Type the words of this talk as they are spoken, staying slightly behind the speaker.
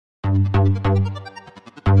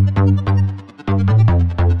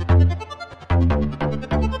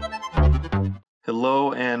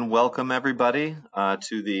Welcome everybody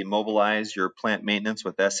to the Mobilize Your Plant Maintenance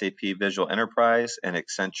with SAP Visual Enterprise and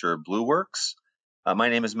Accenture BlueWorx. My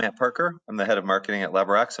name is Matt Parker. I'm the head of marketing at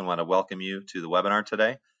LeverX and want to welcome you to the webinar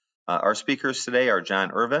today. Our speakers today are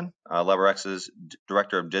John Irvin, LeverX's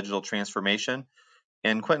Director of Digital Transformation,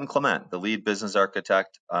 and Quentin Clement, the lead business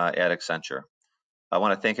architect at Accenture. I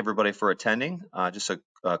want to thank everybody for attending. Just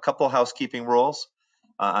a couple housekeeping rules.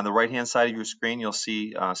 On the right-hand side of your screen, you'll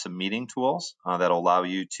see some meeting tools that'll allow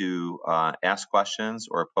you to ask questions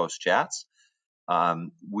or post chats.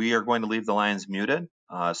 We are going to leave the lines muted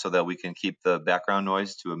so that we can keep the background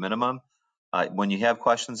noise to a minimum. When you have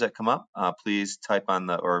questions that come up, please type on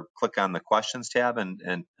or click on the questions tab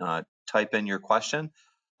and type in your question.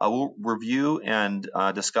 We'll review and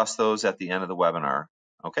discuss those at the end of the webinar.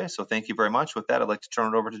 Okay, so thank you very much. With that, I'd like to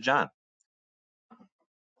turn it over to John.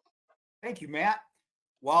 Thank you, Matt.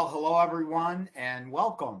 Well, hello, everyone, and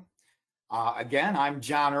welcome. Again, I'm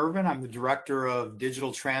John Irvin. I'm the Director of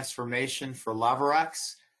Digital Transformation for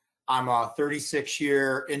LeverX. I'm a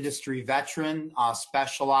 36-year industry veteran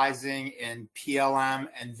specializing in PLM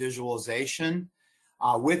and visualization.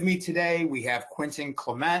 With me today, we have Quentin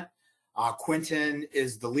Clement. Quentin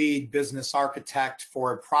is the lead business architect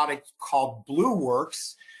for a product called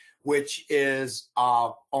BlueWorx, which is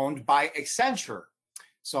owned by Accenture.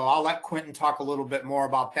 So I'll let Quentin talk a little bit more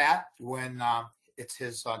about that when it's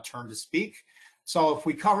his turn to speak. So if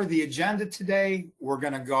we cover the agenda today, we're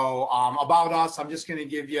going to go about us. I'm just going to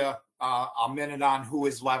give you a minute on who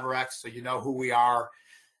is LeverX so you know who we are.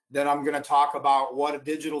 Then I'm going to talk about what a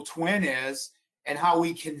digital twin is and how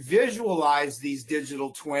we can visualize these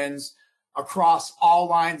digital twins across all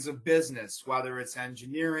lines of business, whether it's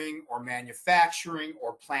engineering or manufacturing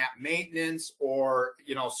or plant maintenance or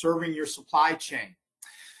serving your supply chain.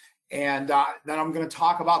 And then I'm going to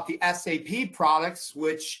talk about the SAP products,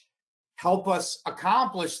 which help us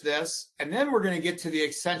accomplish this. And then we're going to get to the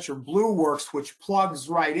Accenture BlueWorx, which plugs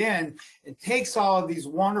right in and takes all of these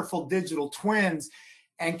wonderful digital twins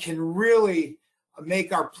and can really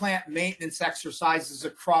make our plant maintenance exercises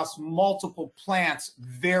across multiple plants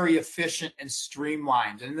very efficient and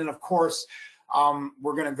streamlined. And then, of course,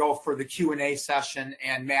 we're going to go for the Q&A session.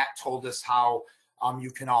 And Matt told us how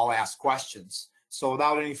you can all ask questions. So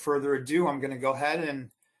without any further ado, I'm going to go ahead and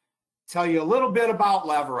tell you a little bit about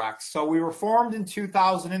LeverX. So we were formed in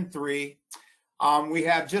 2003. We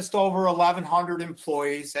have just over 1,100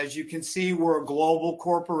 employees. As you can see, we're a global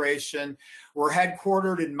corporation. We're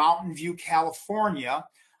headquartered in Mountain View, California.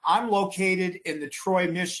 I'm located in the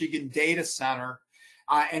Troy, Michigan data center,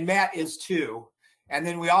 and Matt is too. And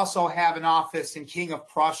then we also have an office in King of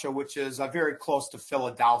Prussia, which is very close to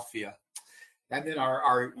Philadelphia. And then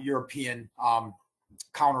our European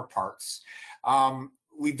counterparts.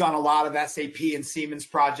 We've done a lot of SAP and Siemens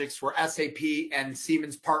projects. We're SAP and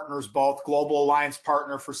Siemens partners, both global alliance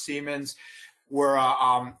partner for Siemens. We're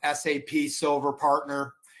a SAP Silver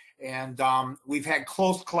partner, and we've had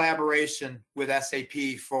close collaboration with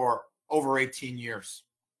SAP for over 18 years.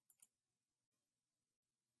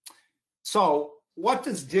 So what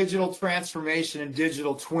does digital transformation and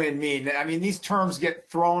digital twin mean? I mean, these terms get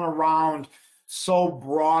thrown around so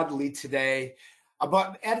broadly today.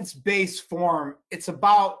 But at its base form, it's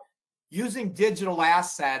about using digital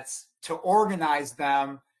assets to organize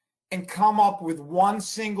them and come up with one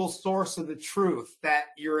single source of the truth that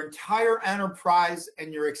your entire enterprise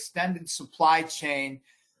and your extended supply chain,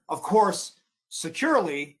 of course,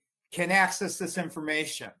 securely can access this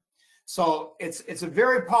information. So it's a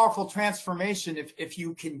very powerful transformation if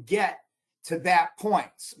you can get to that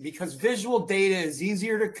point, because visual data is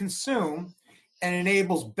easier to consume and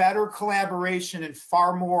enables better collaboration and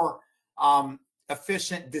far more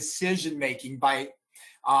efficient decision-making by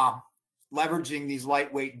leveraging these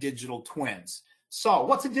lightweight digital twins. So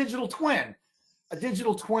what's a digital twin? A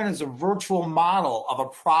digital twin is a virtual model of a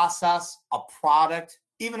process, a product,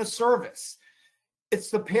 even a service. It's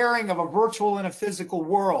the pairing of a virtual and a physical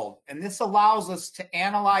world. And this allows us to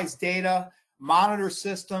analyze data, monitor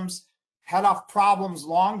systems, head off problems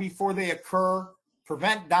long before they occur,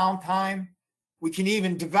 prevent downtime. We can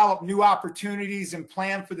even develop new opportunities and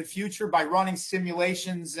plan for the future by running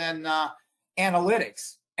simulations and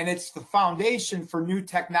analytics. And it's the foundation for new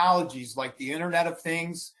technologies like the Internet of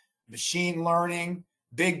Things, machine learning,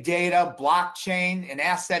 big data, blockchain, and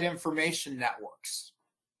asset information networks.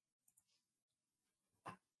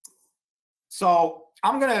 So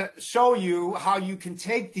I'm going to show you how you can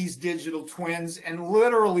take these digital twins and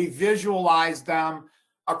literally visualize them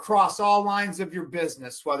across all lines of your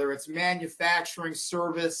business, whether it's manufacturing,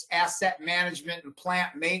 service, asset management and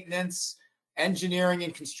plant maintenance, engineering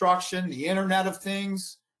and construction, the Internet of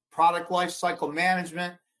Things, product lifecycle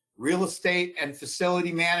management, real estate and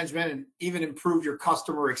facility management, and even improve your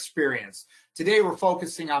customer experience. Today, we're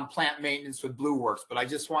focusing on plant maintenance with BlueWorx, but I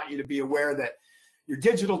just want you to be aware that your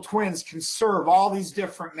digital twins can serve all these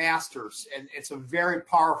different masters, and it's a very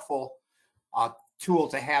powerful tool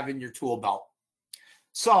to have in your tool belt.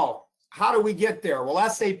 So how do we get there? Well,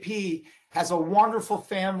 SAP has a wonderful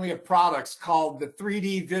family of products called the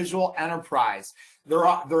 3D Visual Enterprise. They're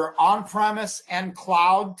on-premise and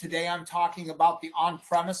cloud. Today I'm talking about the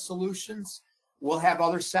on-premise solutions. We'll have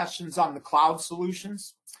other sessions on the cloud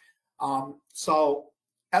solutions. So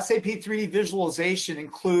SAP 3D Visualization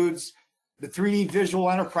includes the 3D Visual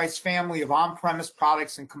Enterprise family of on-premise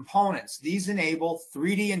products and components. These enable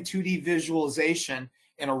 3D and 2D visualization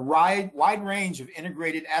in a wide range of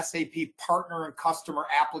integrated SAP partner and customer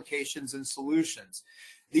applications and solutions.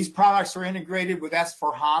 These products are integrated with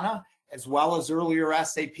S/4HANA as well as earlier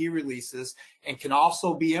SAP releases and can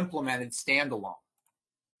also be implemented standalone.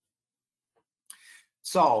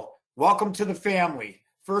 So, welcome to the family.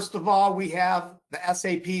 First of all, we have the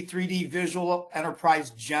SAP 3D Visual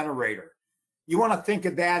Enterprise Generator. You want to think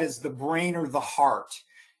of that as the brain or the heart.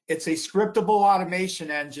 It's a scriptable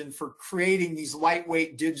automation engine for creating these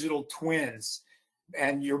lightweight digital twins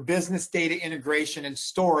and your business data integration and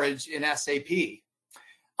storage in SAP.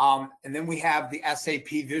 And then we have the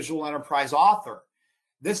SAP Visual Enterprise Author.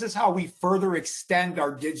 This is how we further extend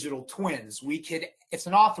our digital twins. It's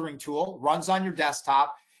an authoring tool, runs on your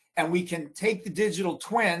desktop, and we can take the digital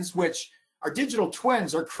twins, which our digital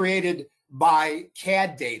twins are created by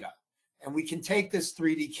CAD data. And we can take this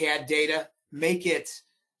 3D CAD data, make it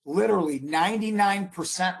literally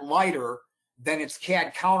 99% lighter than its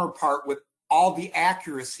CAD counterpart with all the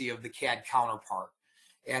accuracy of the CAD counterpart.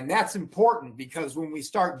 And that's important because when we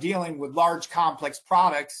start dealing with large complex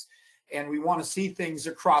products and we want to see things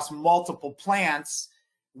across multiple plants,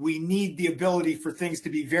 we need the ability for things to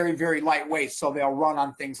be very, very lightweight so they'll run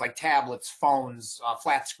on things like tablets, phones,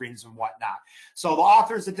 flat screens, and whatnot. So the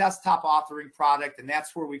Author is a desktop authoring product, and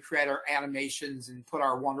that's where we create our animations and put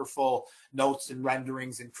our wonderful notes and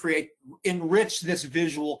renderings and enrich this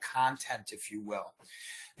visual content, if you will.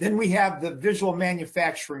 Then we have the Visual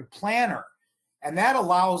Manufacturing Planner, and that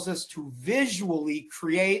allows us to visually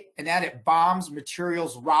create and edit BOMs,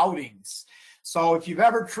 materials, routings. So if you've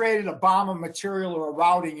ever created a BOM, a material, or a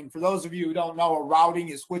routing, and for those of you who don't know, a routing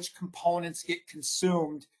is which components get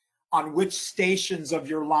consumed on which stations of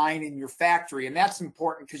your line in your factory. And that's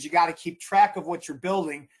important because you got to keep track of what you're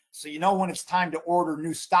building so you know when it's time to order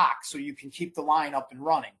new stock so you can keep the line up and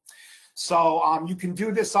running. So you can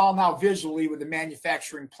do this all now visually with the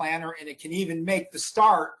Manufacturing Planner, and it can even make the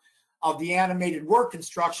start of the animated work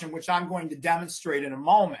instruction, which I'm going to demonstrate in a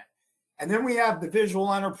moment. And then we have the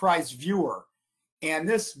Visual Enterprise Viewer. And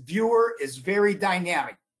this viewer is very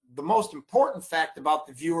dynamic. The most important fact about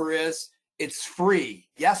the viewer is it's free.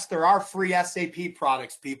 Yes, there are free SAP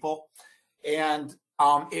products, people. And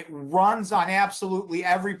it runs on absolutely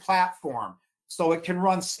every platform. So it can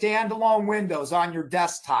run standalone Windows on your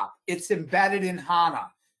desktop. It's embedded in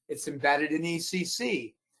HANA. It's embedded in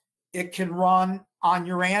ECC. It can run on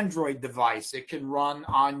your Android device. It can run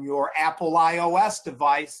on your Apple iOS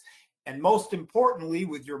device. And most importantly,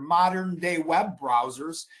 with your modern day web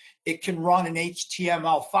browsers, it can run in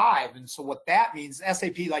HTML5. And so what that means,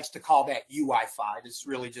 SAP likes to call that UI5. It's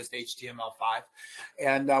really just HTML5.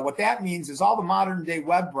 And what that means is all the modern day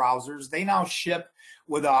web browsers, they now ship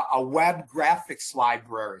with a web graphics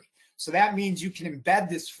library. So that means you can embed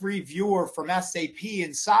this free viewer from SAP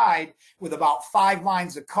inside with about 5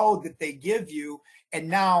 lines of code that they give you. And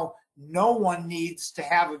now no one needs to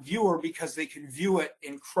have a viewer because they can view it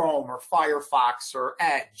in Chrome or Firefox or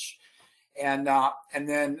Edge. And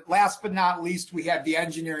then last but not least, we have the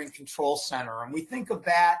Engineering Control Center. And we think of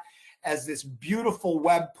that as this beautiful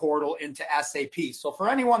web portal into SAP. So for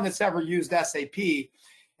anyone that's ever used SAP,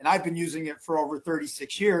 and I've been using it for over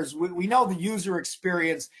 36 years, we know the user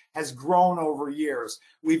experience has grown over years.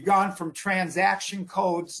 We've gone from transaction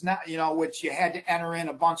codes, which you had to enter in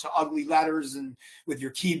a bunch of ugly letters and with your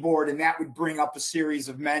keyboard, and that would bring up a series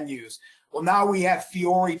of menus. Well, now we have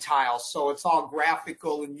Fiori tiles, so it's all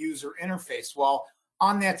graphical and user interface. Well,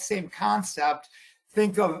 on that same concept,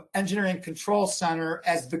 think of Engineering Control Center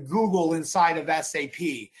as the Google inside of SAP.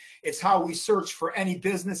 It's how we search for any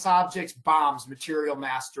business objects, BOMs, material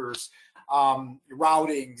masters,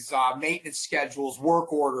 routings, maintenance schedules,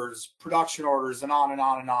 work orders, production orders, and on and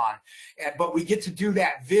on and on. But we get to do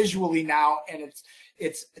that visually now, and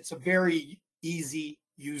it's a very easy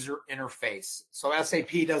user interface. So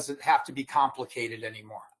SAP doesn't have to be complicated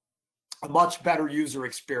anymore. A much better user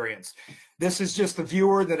experience. This is just the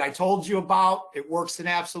viewer that I told you about. It works in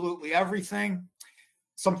absolutely everything.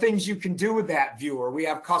 some things you can do with that viewer. We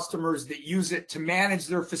have customers that use it to manage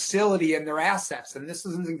their facility and their assets. And this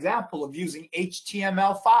is an example of using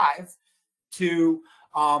HTML5 to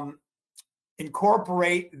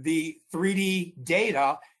incorporate the 3D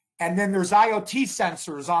data. And then there's IoT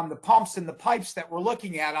sensors on the pumps and the pipes that we're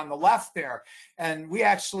looking at on the left there. And we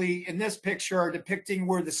actually, in this picture, are depicting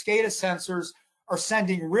where the SCADA sensors are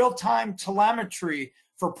sending real-time telemetry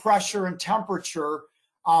for pressure and temperature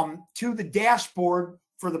to the dashboard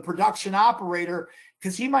for the production operator,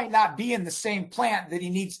 because he might not be in the same plant that he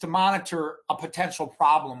needs to monitor a potential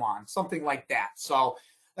problem on, something like that. So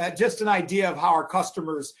just an idea of how our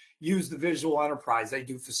customers use the Visual Enterprise. They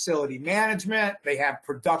do facility management, they have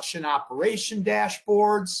production operation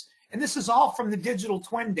dashboards, and this is all from the digital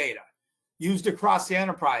twin data used across the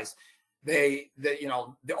enterprise. The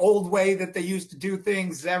old way that they used to do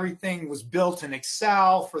things, everything was built in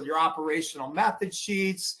Excel for your operational method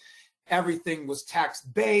sheets. Everything was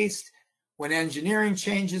text-based. When engineering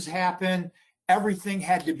changes happen, everything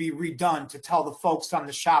had to be redone to tell the folks on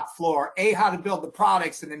the shop floor, A, how to build the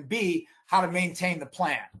products, and then B, how to maintain the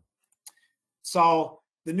plant. So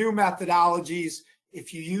the new methodologies,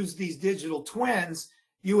 if you use these digital twins,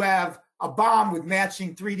 you have a BOM with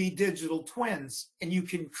matching 3D digital twins, and you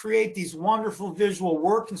can create these wonderful visual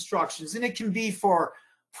work instructions. And it can be for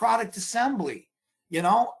product assembly,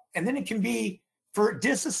 and then it can be for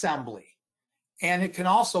disassembly. And it can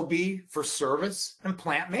also be for service and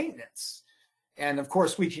plant maintenance. And of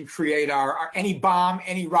course, we can create our any BOM,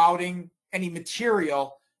 any routing, any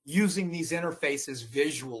material using these interfaces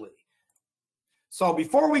visually. So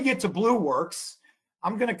before we get to BlueWorx,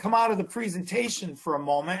 I'm going to come out of the presentation for a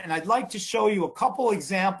moment, and I'd like to show you a couple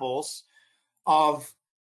examples of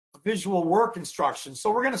visual work instructions.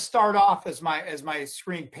 So we're going to start off, as my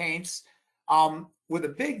screen paints, with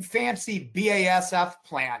a big fancy BASF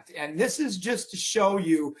plant. And this is just to show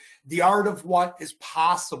you the art of what is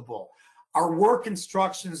possible. Our work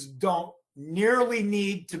instructions don't nearly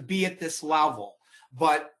need to be at this level,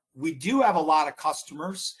 but we do have a lot of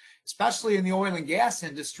customers, especially in the oil and gas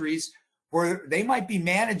industries, where they might be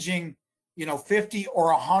managing 50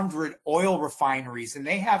 or 100 oil refineries, and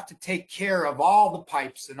they have to take care of all the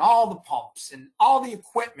pipes and all the pumps and all the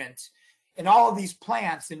equipment in all of these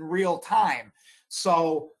plants in real time.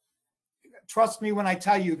 So trust me when I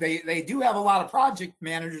tell you, they do have a lot of project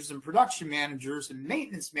managers and production managers and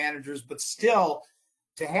maintenance managers, but still,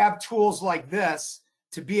 to have tools like this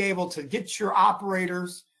to be able to get your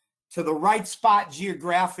operators to the right spot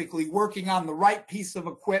geographically, working on the right piece of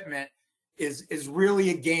equipment, is really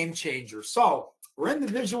a game changer. So we're in the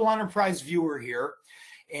Visual Enterprise viewer here,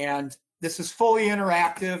 and this is fully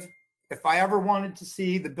interactive. If I ever wanted to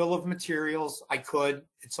see the bill of materials, I could.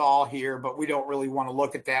 It's all here, but we don't really want to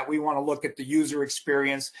look at that. We want to look at the user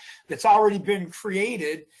experience that's already been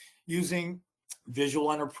created using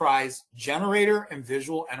Visual Enterprise Generator and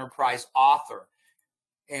Visual Enterprise Author.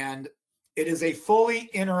 And it is a fully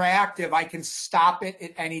interactive. I can stop it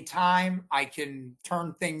at any time. I can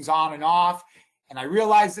turn things on and off. And I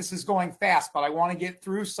realize this is going fast, but I want to get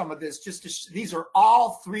through some of this. These are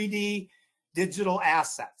all 3D digital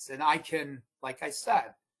assets. And I can, like I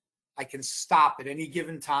said, I can stop at any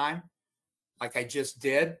given time, like I just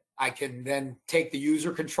did. I can then take the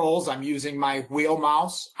user controls. I'm using my wheel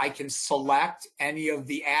mouse. I can select any of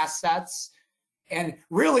the assets. And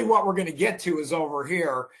really what we're going to get to is over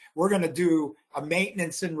here. We're going to do a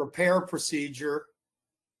maintenance and repair procedure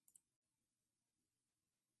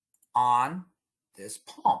on this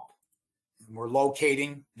pump. And we're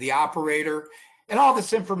locating the operator. And all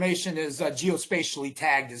this information is geospatially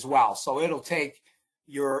tagged as well. So it'll take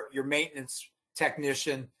your maintenance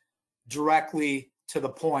technician directly to the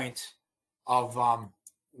point of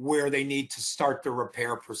where they need to start the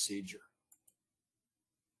repair procedure.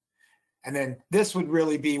 And then this would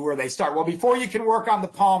really be where they start. Well, before you can work on the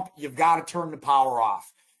pump, you've got to turn the power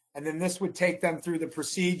off. And then this would take them through the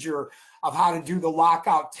procedure of how to do the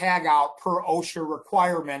lockout, tag out per OSHA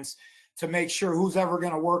requirements to make sure who's ever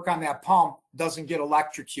going to work on that pump doesn't get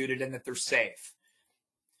electrocuted and that they're safe.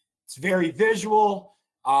 It's very visual.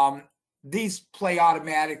 These play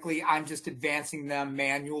automatically. I'm just advancing them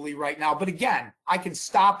manually right now. But again, I can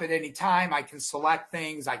stop at any time. I can select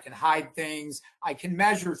things. I can hide things. I can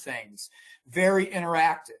measure things. Very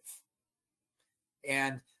interactive.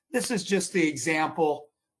 And this is just the example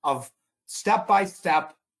of step by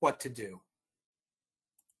step what to do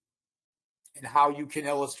and how you can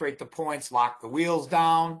illustrate the points. Lock the wheels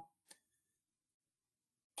down.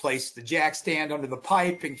 Place the jack stand under the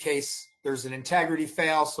pipe in case there's an integrity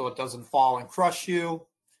fail so it doesn't fall and crush you.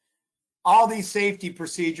 All these safety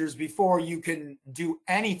procedures before you can do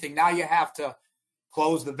anything. Now you have to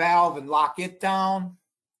close the valve and lock it down.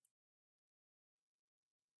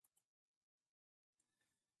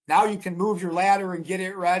 Now you can move your ladder and get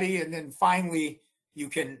it ready, and then finally you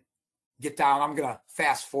can get down. I'm going to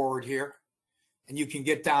fast forward here, and you can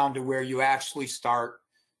get down to where you actually start.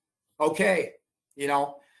 Okay, you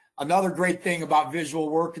know, another great thing about visual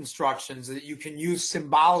work instructions is that you can use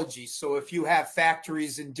symbology. So if you have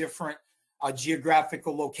factories in different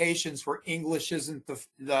geographical locations where English isn't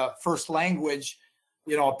the first language,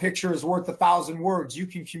 you know, a picture is worth 1,000 words. You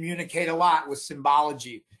can communicate a lot with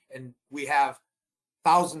symbology, and we have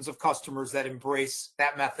thousands of customers that embrace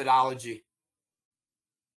that methodology.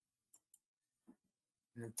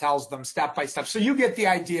 And it tells them step by step. So you get the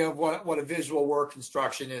idea of what a visual work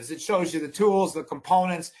instruction is. It shows you the tools, the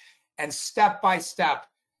components, and step by step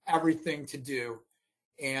everything to do.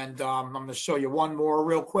 And I'm going to show you one more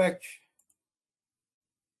real quick.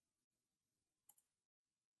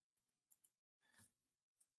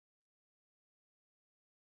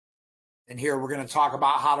 And here we're going to talk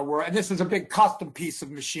about how to work. And this is a big custom piece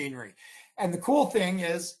of machinery. And the cool thing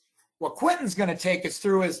is, what Quentin's going to take us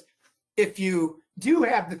through is, if you do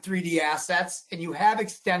have the 3D assets and you have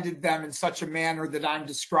extended them in such a manner that I'm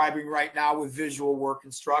describing right now with visual work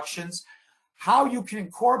instructions, how you can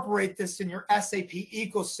incorporate this in your SAP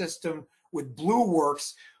ecosystem with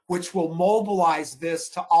BlueWorx, which will mobilize this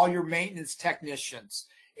to all your maintenance technicians.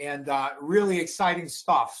 And really exciting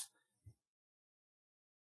stuff.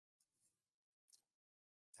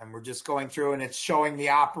 And we're just going through, and it's showing the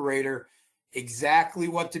operator exactly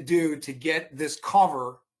what to do to get this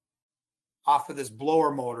cover off of this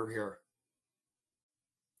blower motor here.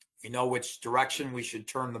 You know which direction we should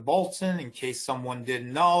turn the bolts in case someone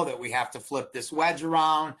didn't know that we have to flip this wedge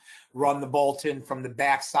around, run the bolt in from the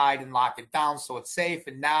back side and lock it down so it's safe.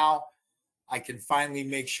 And now I can finally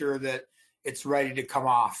make sure that it's ready to come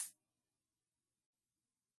off.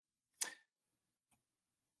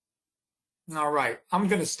 All right, I'm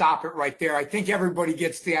going to stop it right there. I think everybody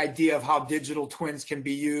gets the idea of how digital twins can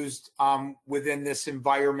be used within this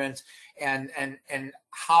environment, and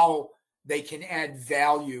how they can add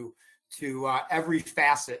value to every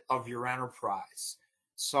facet of your enterprise.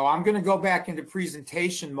 So I'm going to go back into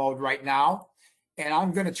presentation mode right now, and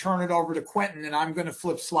I'm going to turn it over to Quentin, and I'm going to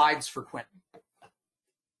flip slides for Quentin.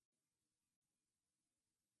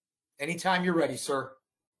 Anytime you're ready, sir.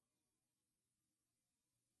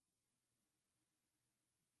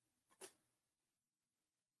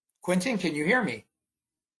 Quentin, can you hear me?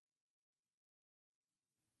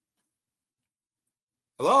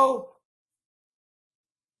 Hello?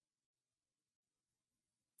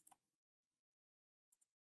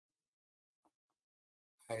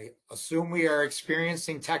 I assume we are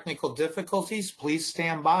experiencing technical difficulties. Please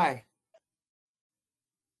stand by.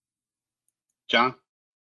 John?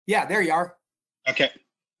 Yeah, there you are. Okay.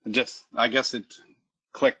 I guess it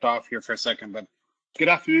clicked off here for a second, but good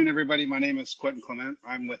afternoon, everybody. My name is Quentin Clement.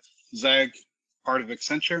 I'm with ZAG, part of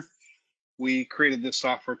Accenture. We created this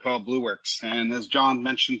software called BlueWorx. And as John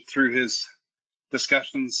mentioned through his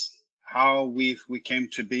discussions, how we came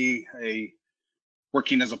to be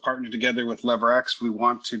working as a partner together with LeverX, we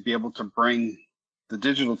want to be able to bring the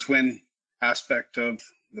digital twin aspect of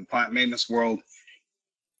the plant maintenance world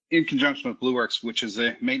in conjunction with BlueWorx, which is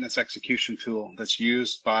a maintenance execution tool that's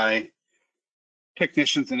used by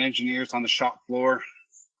technicians and engineers on the shop floor,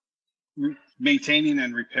 maintaining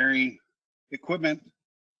and repairing equipment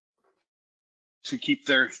to keep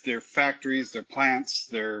their factories, their plants,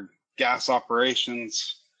 their gas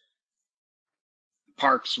operations,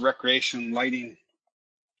 parks, recreation, lighting,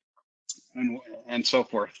 and so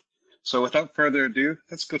forth. So without further ado,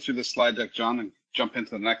 let's go through the slide deck, John, and jump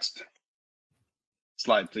into the next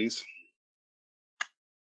slide, please.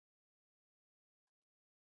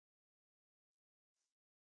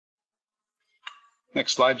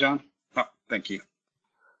 Next slide, John. Oh, thank you.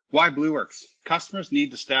 Why BlueWorx? Customers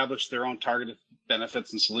need to establish their own targeted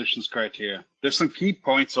benefits and solutions criteria. There's some key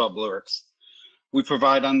points about BlueWorx. We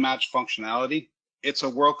provide unmatched functionality. It's a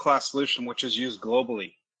world-class solution which is used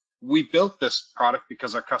globally. We built this product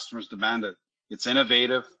because our customers demand it. It's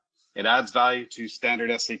innovative. It adds value to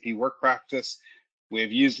standard SAP work practice. We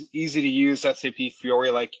have easy to use SAP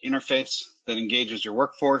Fiori-like interface that engages your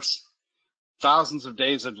workforce. Thousands of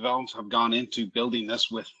days of development have gone into building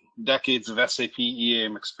this with decades of SAP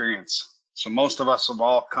EAM experience. So most of us have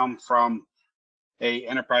all come from a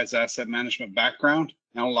enterprise asset management background,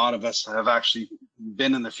 and a lot of us have actually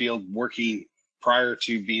been in the field working prior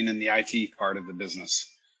to being in the IT part of the business.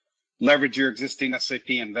 Leverage your existing SAP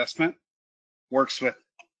investment, works with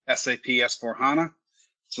SAP S/4HANA,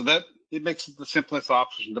 so that it makes it the simplest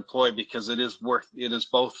option to deploy because it is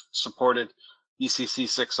both supported ECC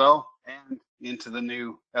 6.0, and into the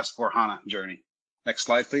new S/4HANA journey. Next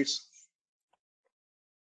slide, please.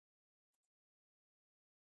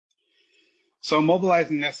 So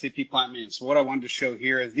mobilizing SAP Plant Maintenance. What I wanted to show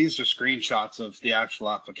here is these are screenshots of the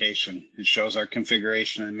actual application. It shows our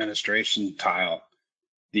configuration and administration tile,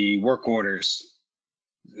 the work orders,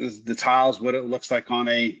 the tiles, what it looks like on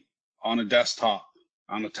a desktop,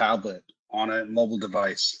 on a tablet, on a mobile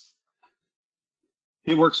device.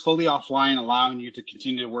 It works fully offline, allowing you to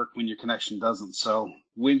continue to work when your connection doesn't. So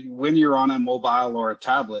when you're on a mobile or a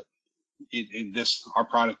tablet, our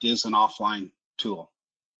product is an offline tool.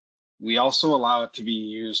 We also allow it to be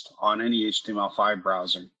used on any HTML5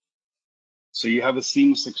 browser. So you have a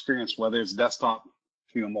seamless experience, whether it's desktop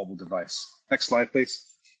to a mobile device. Next slide, please.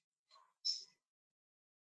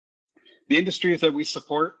 The industries that we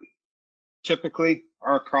support typically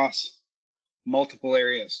are across multiple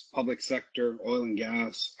areas: public sector, oil and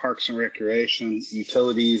gas, parks and recreation,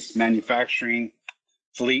 utilities, manufacturing,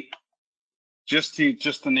 fleet, just to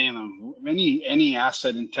name them. Any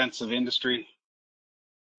asset intensive industry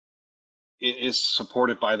is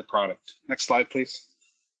supported by the product. Next slide, please.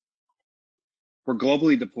 We're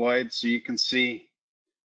globally deployed, so you can see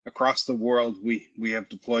across the world we have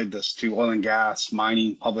deployed this to oil and gas,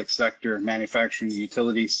 mining, public sector, manufacturing,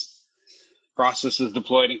 utilities. Processes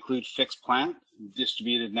deployed include fixed plant,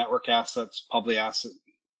 distributed network assets, public asset,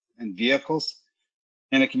 and vehicles.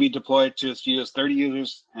 And it can be deployed to as few as 30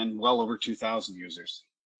 users and well over 2,000 users.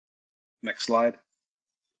 Next slide.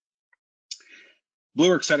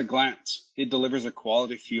 BlueWorx at a glance. It delivers a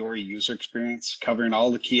quality Fiori user experience covering all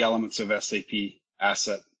the key elements of SAP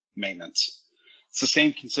Asset Maintenance. It's the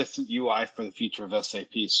same consistent UI for the future of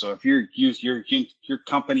SAP. So if your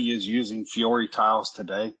company is using Fiori tiles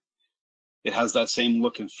today, it has that same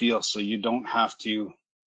look and feel. So you don't have to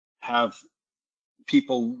have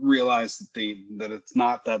people realize that it's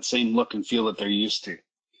not that same look and feel that they're used to.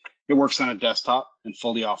 It works on a desktop and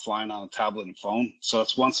fully offline on a tablet and phone. So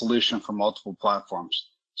it's one solution for multiple platforms.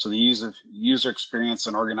 So the user experience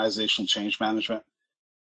and organizational change management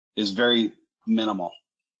is very minimal.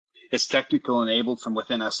 It's technical enabled from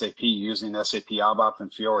within SAP using SAP ABAP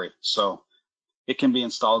and Fiori. So it can be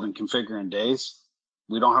installed and configured in days.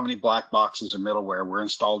 We don't have any black boxes or middleware. We're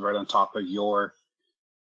installed right on top of your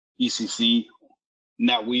ECC,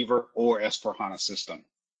 NetWeaver, or S/4HANA system.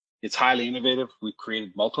 It's highly innovative. We've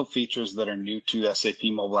created multiple features that are new to SAP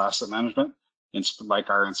Mobile Asset Management, like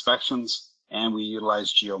our inspections, and we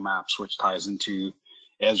utilize GeoMaps, which ties into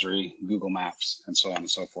Esri, Google Maps, and so on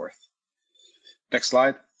and so forth. Next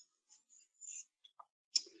slide.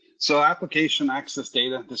 So application access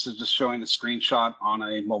data. This is just showing a screenshot on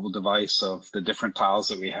a mobile device of the different tiles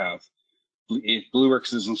that we have.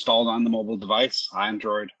 BlueWorx is installed on the mobile device,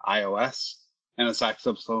 Android, iOS, and it's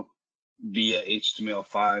accessible via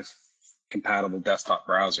HTML5 compatible desktop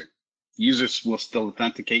browser. Users will still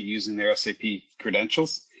authenticate using their SAP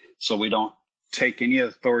credentials, so we don't take any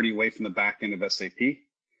authority away from the back end of SAP.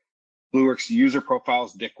 BlueWorx user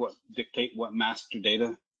profiles dictate what master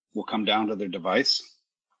data will come down to their device.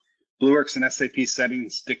 BlueWorx and SAP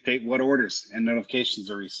settings dictate what orders and notifications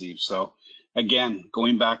are received. So again,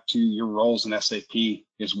 going back to your roles in SAP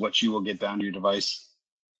is what you will get down to your device,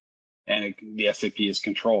 and the SAP is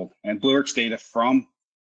controlled. And BlueWorx data from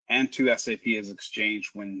and to SAP is exchanged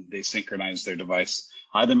when they synchronize their device,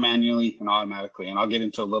 either manually and automatically. And I'll get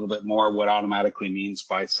into a little bit more what automatically means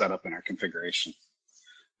by setup in our configuration.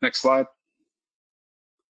 Next slide.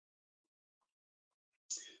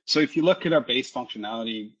 So if you look at our base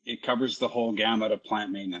functionality, it covers the whole gamut of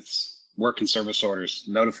plant maintenance, work and service orders,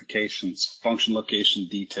 notifications, function location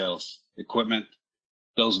details, equipment,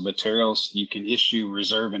 bills of materials. You can issue,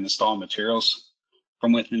 reserve, and install materials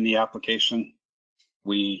from within the application.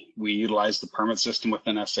 We utilize the permit system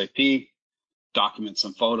within SAP. Documents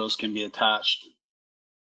and photos can be attached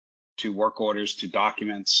to work orders, to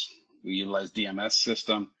documents. We utilize DMS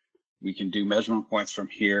system. We can do measurement points from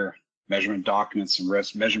here, measurement documents, and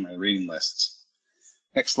measurement reading lists.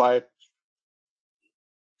 Next slide.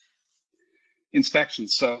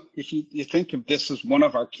 Inspections. So if you think of this as one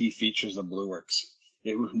of our key features of BlueWorx,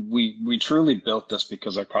 we truly built this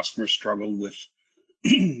because our customers struggled with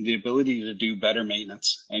the ability to do better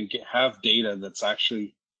maintenance and have data that's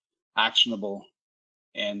actually actionable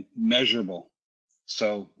and measurable.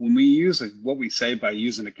 So when we use what we say by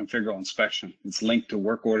using a configurable inspection, it's linked to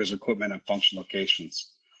work orders, equipment, and function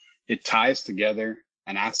locations. It ties together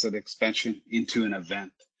an asset inspection into an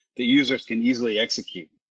event that users can easily execute.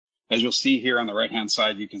 As you'll see here on the right-hand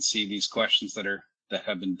side, you can see these questions that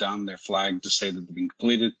have been done. They're flagged to say that they've been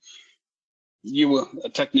completed. a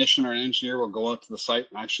technician or an engineer will go out to the site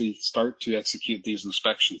and actually start to execute these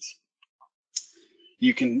inspections.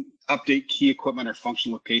 You can update key equipment or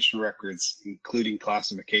function location records, including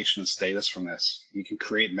classification and status from this. You can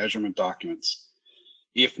create measurement documents.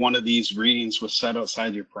 If one of these readings was set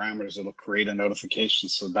outside your parameters, it'll create a notification.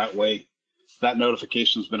 So that way, that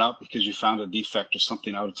notification has been up because you found a defect or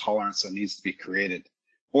something out of tolerance that needs to be created.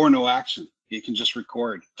 Or no action. You can just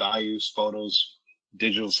record values, photos,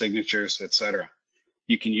 digital signatures, etc.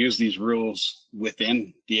 You can use these rules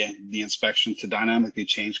within the inspection to dynamically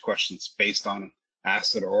change questions based on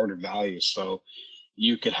asset or order values. So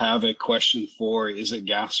you could have a question for, is it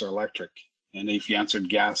gas or electric? And if you answered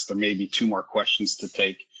gas, there may be 2 more questions to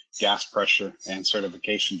take: gas pressure and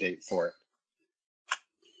certification date for it.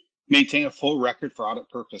 Maintain a full record for audit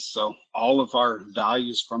purpose. So all of our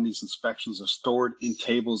values from these inspections are stored in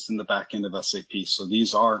tables in the back end of SAP. So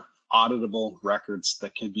these are auditable records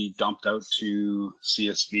that can be dumped out to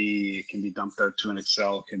CSV, it can be dumped out to an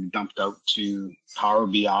Excel, it can be dumped out to Power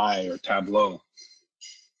BI or Tableau.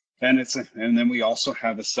 And then we also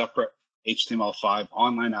have a separate HTML5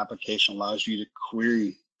 online application, allows you to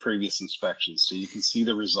query previous inspections. So you can see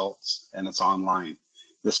the results and it's online.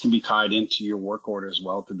 This can be tied into your work order as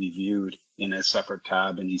well to be viewed in a separate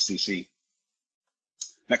tab in ECC.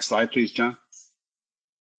 Next slide, please, John.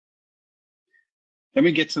 Then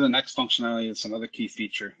we get to the next functionality. It's another key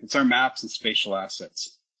feature. It's our maps and spatial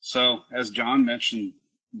assets. So as John mentioned,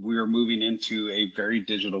 we're moving into a very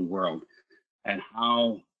digital world, and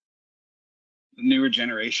how the newer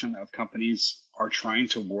generation of companies are trying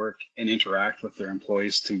to work and interact with their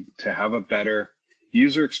employees to have a better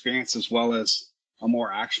user experience as well as a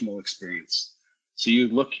more actionable experience. So you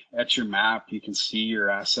look at your map, you can see your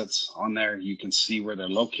assets on there, you can see where they're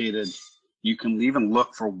located. You can even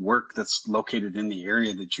look for work that's located in the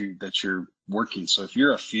area that you're working. So if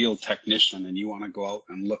you're a field technician and you want to go out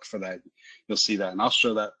and look for that, you'll see that. And I'll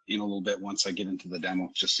show that in a little bit once I get into the demo,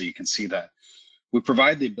 just so you can see that. We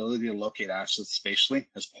provide the ability to locate assets spatially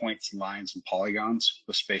as points, lines, and polygons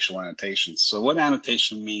with spatial annotations. So what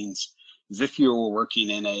annotation means is if you were working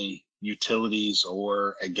in a utilities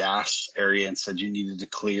or a gas area and said you needed to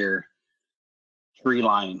clear tree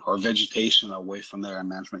line or vegetation away from their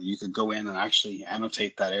management, you could go in and actually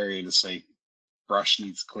annotate that area to say brush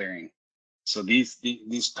needs clearing. So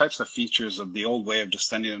these types of features of the old way of just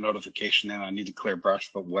sending a notification in, I need to clear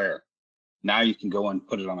brush, but where? Now you can go and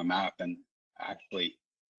put it on a map and actually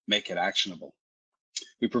make it actionable.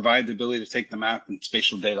 We provide the ability to take the map and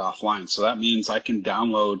spatial data offline. So that means I can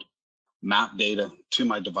download map data to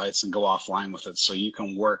my device and go offline with it, so you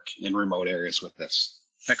can work in remote areas with this.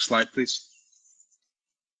 Next slide, please.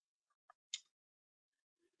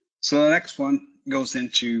 So the next one goes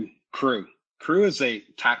into Crew. Crew is a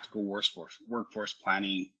tactical workforce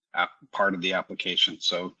planning part of the application.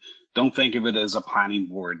 So don't think of it as a planning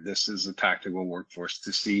board. This is a tactical workforce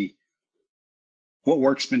to see what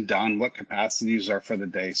work's been done, what capacities are for the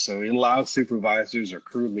day. So it allows supervisors or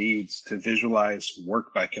crew leads to visualize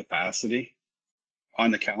work by capacity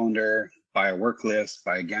on the calendar, by a work list,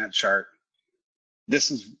 by a Gantt chart.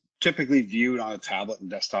 This is typically viewed on a tablet and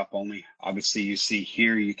desktop only. Obviously, you see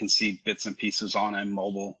here, you can see bits and pieces on a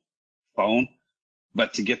mobile phone,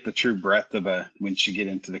 but to get the true breadth of once you get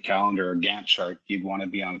into the calendar or Gantt chart, you'd want to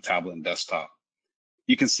be on a tablet and desktop.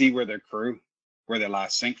 You can see where their crew, where they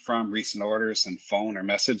last synced from, recent orders, and phone or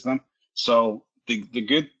message them. So the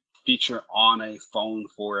good feature on a phone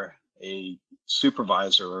for a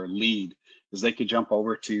supervisor or lead is they could jump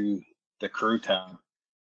over to the crew tab,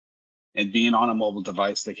 and being on a mobile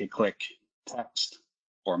device, they could click text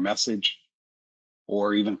or message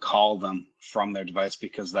or even call them from their device,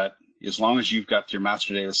 because that, as long as you've got your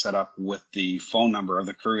master data set up with the phone number of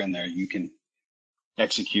the crew in there, you can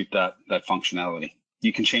execute that functionality.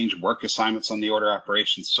 You can change work assignments on the order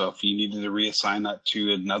operations. So if you needed to reassign that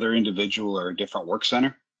to another individual or a different work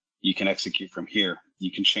center, you can execute from here.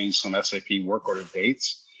 You can change some SAP work order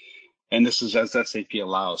dates. And this is as SAP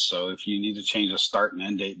allows. So if you need to change a start and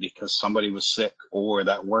end date because somebody was sick or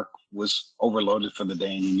that work was overloaded for the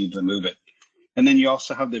day and you need to move it. And then you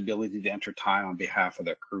also have the ability to enter time on behalf of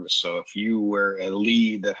their crew. So if you were a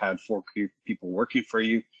lead that had 4 people working for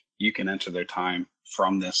you, you can enter their time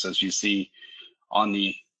from this. As you see on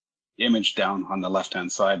the image down on the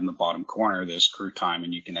left-hand side in the bottom corner, there's crew time,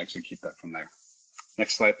 and you can execute that from there.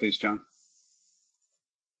 Next slide, please, John.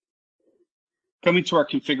 Coming to our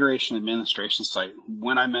configuration administration site,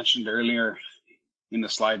 when I mentioned earlier in the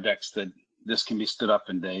slide decks that this can be stood up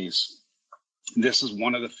in days, this is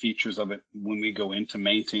one of the features of it when we go in to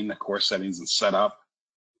maintain the core settings and set up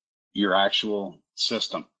your actual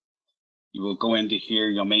system. You will go into here,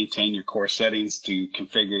 you'll maintain your core settings to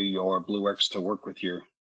configure your BlueWorx to work with your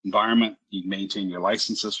environment. You maintain your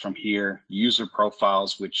licenses from here, user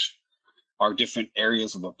profiles, which are different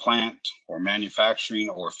areas of a plant or manufacturing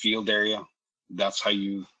or field area. That's how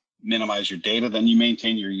you minimize your data. Then you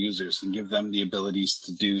maintain your users and give them the abilities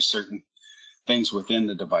to do certain things within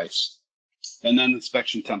the device. And then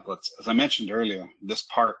inspection templates. As I mentioned earlier, this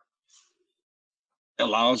part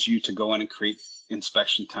allows you to go in and create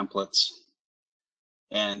inspection templates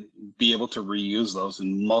and be able to reuse those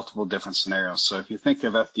in multiple different scenarios. So if you think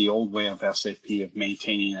of it, the old way of SAP of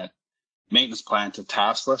maintaining a maintenance plan to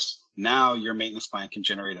task list, now your maintenance plan can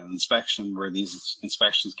generate an inspection where these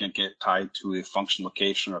inspections can get tied to a function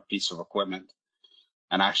location or a piece of equipment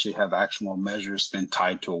and actually have actual measures then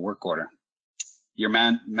tied to a work order. Your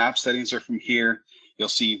map settings are from here. You'll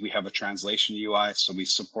see we have a translation UI, so we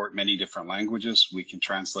support many different languages. We can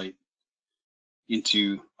translate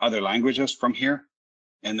into other languages from here.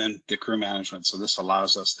 And then the crew management. So this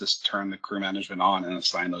allows us to turn the crew management on and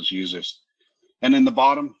assign those users. And in the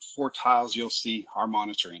bottom 4 tiles, you'll see our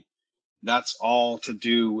monitoring. That's all to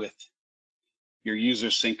do with your user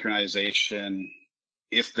synchronization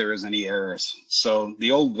if there is any errors. So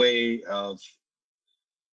the old way of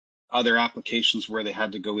other applications where they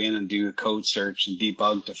had to go in and do a code search and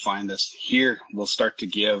debug to find this, here we'll start to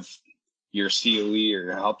give your COE or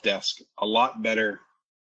your help desk a lot better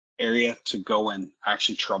area to go and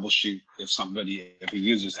actually troubleshoot if a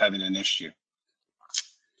user's having an issue.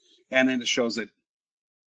 And then it shows it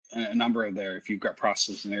a number of there if you've got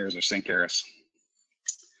processing errors or sync errors.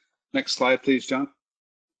 Next slide, please, John.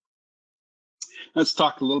 Let's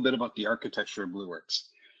talk a little bit about the architecture of BlueWorx.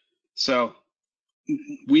 So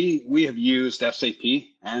we have used SAP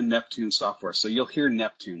and Neptune software. So you'll hear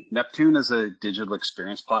Neptune. Neptune is a digital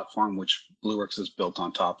experience platform which BlueWorx is built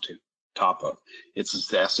on top of. It's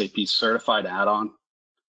the SAP certified add-on.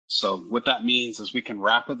 So what that means is we can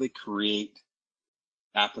rapidly create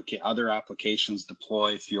other applications,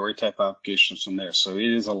 deploy Fiori type applications from there. So it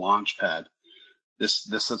is a launch pad. This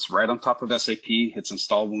sits right on top of SAP. It's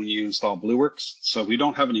installed when you install BlueWorx. So we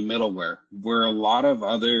don't have any middleware, where a lot of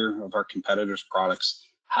our competitors' products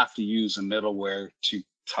have to use a middleware to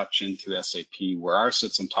touch into SAP. Where ours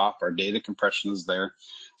sits on top, our data compression is there.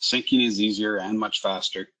 Syncing is easier and much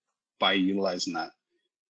faster by utilizing that.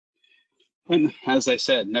 And as I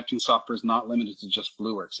said, Neptune software is not limited to just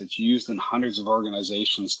BlueWorx. It's used in hundreds of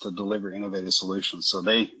organizations to deliver innovative solutions. So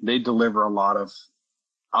they deliver a lot of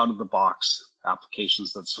out-of-the-box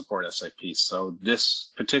applications that support SAP. So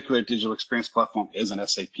this particular digital experience platform is an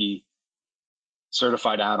SAP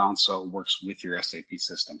certified add-on, so it works with your SAP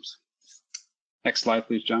systems. Next slide,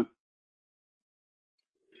 please, John.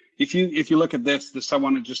 If you look at this, I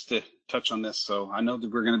wanted just to touch on this. So I know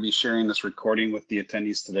that we're going to be sharing this recording with the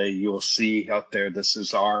attendees today. You will see out there, this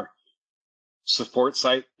is our support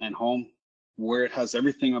site and home where it has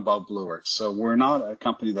everything about BlueWorx. So we're not a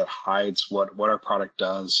company that hides what our product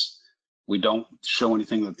does. We don't show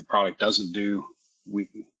anything that the product doesn't do.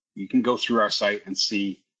 You can go through our site and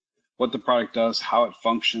see what the product does, how it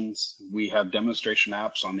functions. We have demonstration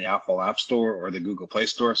apps on the Apple App Store or the Google Play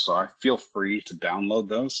Store, so I feel free to download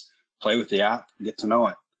those, play with the app, get to know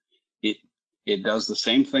it. It does the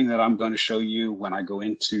same thing that I'm going to show you when I go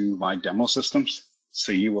into my demo systems.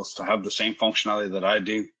 So you will still have the same functionality that I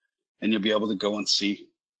do, and you'll be able to go and see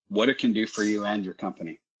what it can do for you and your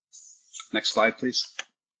company. Next slide, please.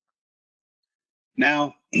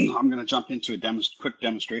 Now, I'm going to jump into a quick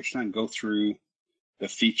demonstration and go through the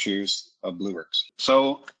features of BlueWorx.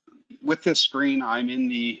 So with this screen, I'm in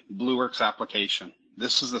the BlueWorx application.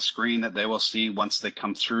 This is the screen that they will see once they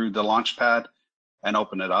come through the Launchpad and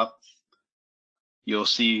open it up. You'll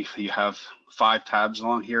see you have 5 tabs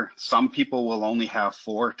on here. Some people will only have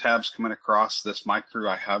 4 tabs coming across. This my crew,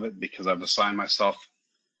 I have it because I've assigned myself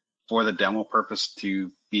for the demo purpose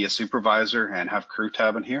to be a supervisor and have crew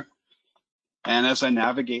tab in here. And as I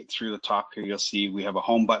navigate through the top here, you'll see we have a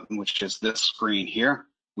home button, which is this screen here.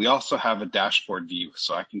 We also have a dashboard view.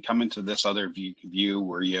 So I can come into this other view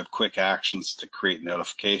where you have quick actions to create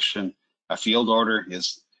notification. A field order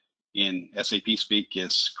is, in SAP speak,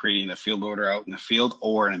 is creating a field order out in the field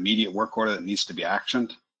or an immediate work order that needs to be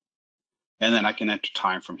actioned. And then I can enter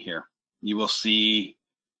time from here. You will see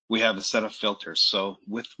we have a set of filters. So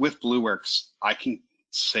with BlueWorx, I can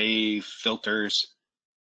save filters,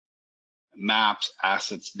 maps,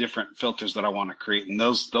 assets, different filters that I want to create. And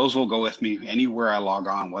those will go with me anywhere I log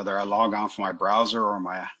on, whether I log on from my browser or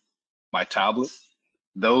my tablet.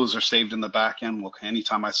 Those are saved in the back end.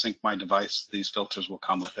 Anytime I sync my device, these filters will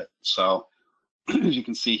come with it. So As you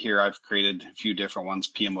can see here, I've created a few different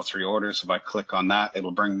ones, PM03 orders. If I click on that,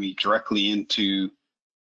 it'll bring me directly into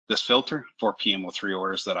this filter for PM03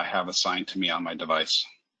 orders that I have assigned to me on my device.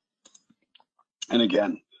 And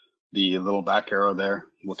again, the little back arrow there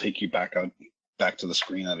will take you back to the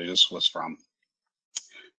screen that I just was from.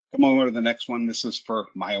 Come over to the next one. This is for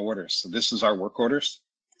my orders. So this is our work orders.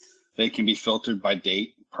 They can be filtered by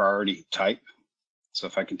date, priority, type. So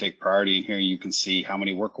if I can take priority in here, you can see how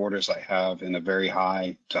many work orders I have in a very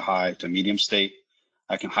high to medium state.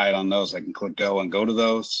 I can hide on those. I can click go and go to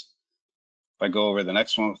those. If I go over to the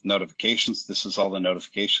next one with notifications, this is all the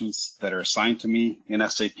notifications that are assigned to me in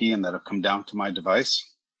SAP and that have come down to my device.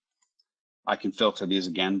 I can filter these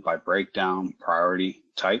again by breakdown, priority,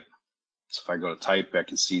 type. So if I go to type, I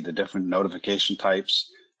can see the different notification types,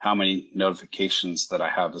 how many notifications that I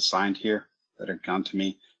have assigned here that are gone to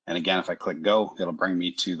me. And again, if I click go, it'll bring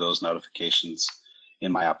me to those notifications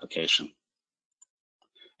in my application.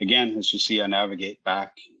 Again, as you see, I navigate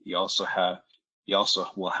back. You also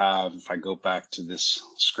will have, if I go back to this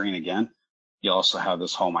screen again, you also have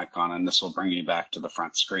this home icon, and this will bring me back to the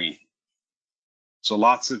front screen. So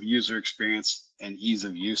lots of user experience and ease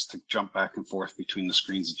of use to jump back and forth between the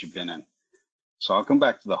screens that you've been in. So I'll come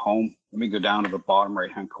back to the home. Let me go down to the bottom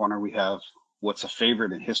right-hand corner. We have what's a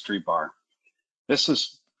favorite and history bar. This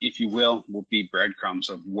is, if you will be breadcrumbs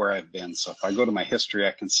of where I've been. So if I go to my history,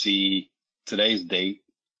 I can see today's date,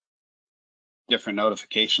 different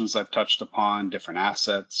notifications I've touched upon, different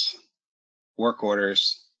assets, work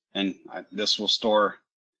orders, and this will store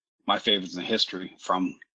my favorites in history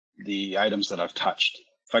from the items that I've touched.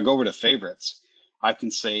 If I go over to favorites, I can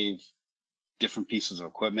save different pieces of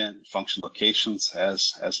equipment, function locations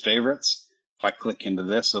as favorites. If I click into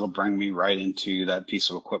this, it'll bring me right into that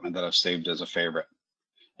piece of equipment that I've saved as a favorite.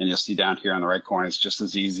 And you'll see down here on the right corner, it's just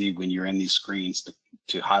as easy when you're in these screens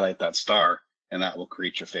to highlight that star, and that will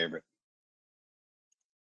create your favorite.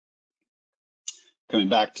 Coming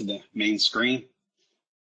back to the main screen,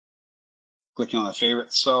 clicking on the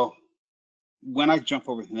favorite. So when I jump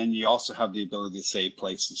over, then you also have the ability to save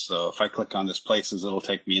places. So if I click on this places, it'll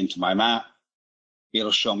take me into my map.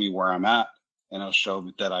 It'll show me where I'm at, and it'll show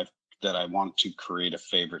that I want to create a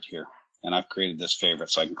favorite here. And I've created this favorite,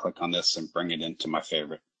 so I can click on this and bring it into my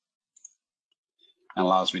favorite. And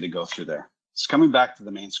allows me to go through there. So coming back to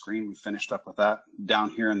the main screen, we finished up with that.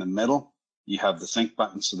 Down here in the middle, you have the sync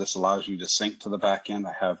button. So this allows you to sync to the back end.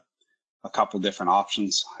 I have a couple different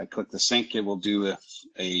options. I click the sync, it will do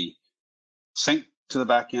a sync to the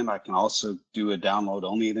back end. I can also do a download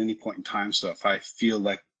only at any point in time. So if I feel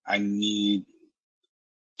like I need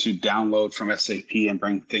to download from SAP and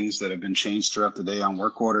bring things that have been changed throughout the day on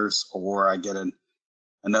work orders, or I get a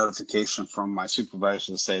notification from my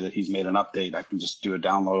supervisor to say that he's made an update, I can just do a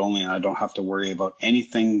download only, and I don't have to worry about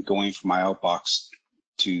anything going from my outbox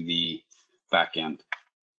to the back end.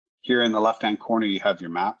 Here in the left-hand corner, you have your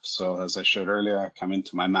map. So as I showed earlier, I come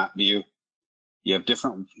into my map view. You have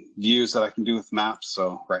different views that I can do with maps.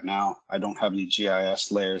 So right now, I don't have any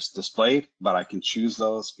GIS layers displayed, but I can choose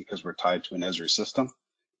those because we're tied to an Esri system.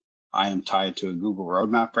 I am tied to a Google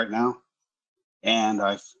roadmap right now, and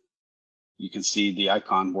you can see the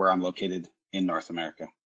icon where I'm located in North America.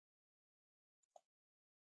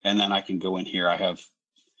 And then I can go in here. I have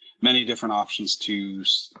many different options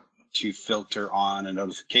to filter on a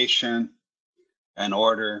notification, an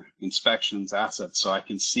order, inspections, assets. So I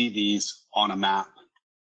can see these on a map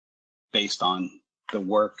based on the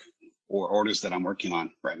work or orders that I'm working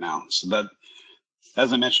on right now. So that,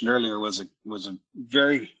 as I mentioned earlier, was a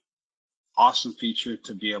very awesome feature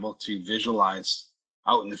to be able to visualize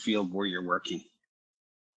out in the field where you're working.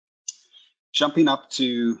 Jumping up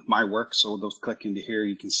to my work, so those click into here,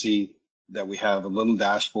 you can see that we have a little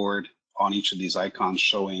dashboard on each of these icons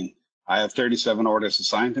showing I have 37 orders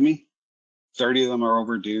assigned to me. 30 of them are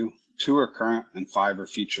overdue, 2 are current, and 5 are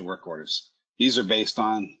future work orders. These are based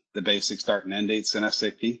on the basic start and end dates in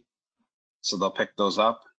SAP. So they'll pick those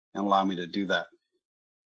up and allow me to do that.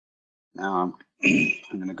 Now I'm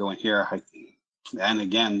going to go in here. And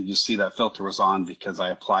again, you see that filter was on because I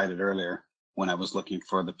applied it earlier when I was looking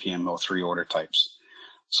for the PM03 order types.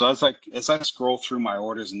 So as I scroll through my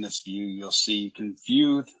orders in this view, you'll see you can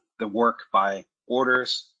view the work by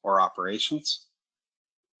orders or operations.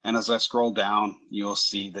 And as I scroll down, you'll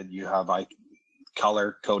see that you have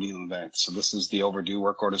color coding event. So this is the overdue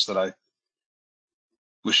work orders that I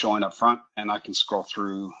was showing up front, and I can scroll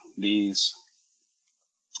through these.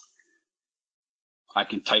 I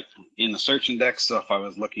can type in the search index. So if I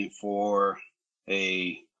was looking for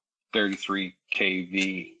a 33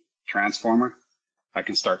 kV transformer, I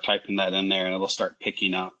can start typing that in there, and it'll start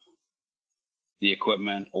picking up the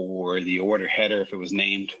equipment or the order header if it was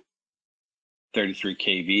named 33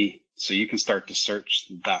 kV. So you can start to search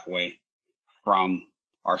that way from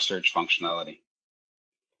our search functionality.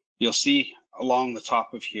 You'll see along the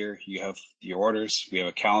top of here, you have your orders, we have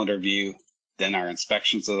a calendar view, then our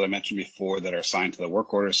inspections that I mentioned before that are assigned to the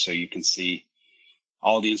work orders. So you can see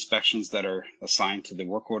all the inspections that are assigned to the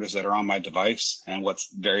work orders that are on my device and what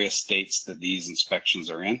various states that these inspections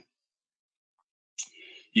are in.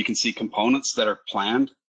 You can see components that are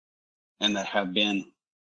planned and that have been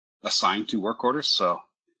assigned to work orders. So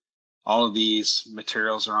all of these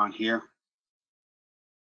materials are on here.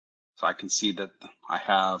 So I can see that I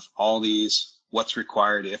have all these, what's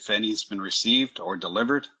required, if any, has been received or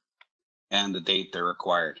delivered, and the date they're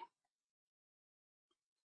required.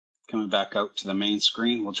 Coming back out to the main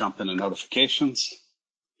screen, we'll jump into notifications.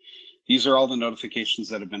 These are all the notifications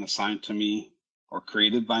that have been assigned to me or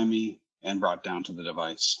created by me and brought down to the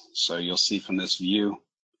device. So you'll see from this view,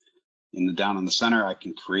 down in the center, I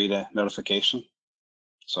can create a notification.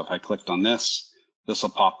 So if I clicked on this, this will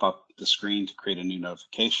pop up the screen to create a new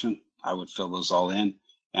notification. I would fill those all in,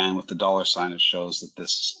 and with the $sign, it shows that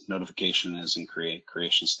this notification is in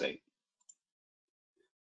creation state.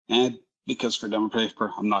 And because for demo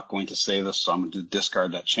paper, I'm not going to save this, so I'm going to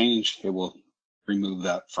discard that change. It will remove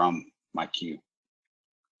that from my queue.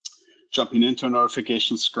 Jumping into a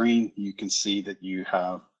notification screen, you can see that you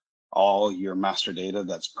have all your master data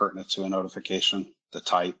that's pertinent to a notification, the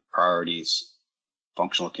type, priorities,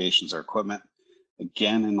 function locations, or equipment.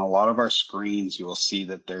 Again, in a lot of our screens, you will see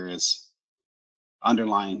that there is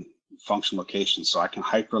underlying function location. So I can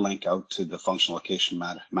hyperlink out to the function location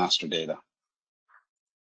master data.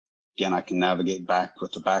 Again, I can navigate back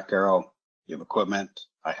with the back arrow. You have equipment.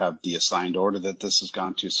 I have the assigned order that this has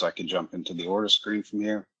gone to, so I can jump into the order screen from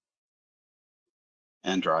here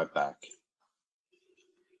and drive back.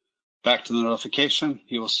 Back to the notification,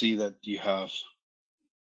 you will see that you have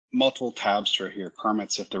multiple tabs right here.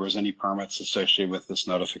 Permits, if there was any permits associated with this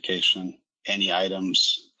notification, any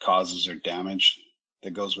items, causes, or damage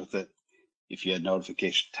that goes with it. If you had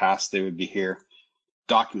notification tasks, they would be here.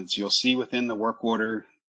 Documents, you'll see within the work order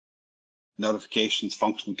notifications,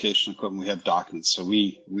 function location, equipment, we have documents. So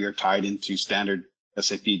we are tied into standard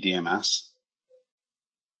SAP DMS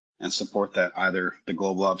and support that, either the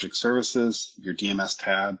global object services, your DMS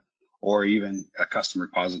tab, or even a custom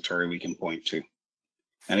repository we can point to.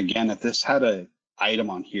 And again, if this had an item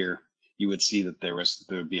on here, you would see that there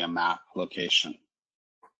would be a map location.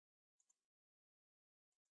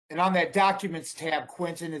 And on that documents tab,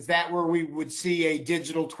 Quentin, is that where we would see a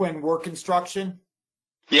digital twin work instruction?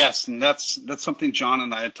 Yes, and that's something John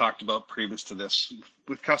and I had talked about previous to this.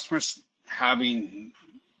 With customers having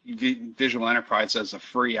Visual Enterprise as a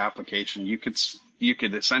free application, you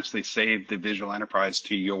could essentially save the Visual Enterprise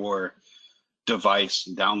to your device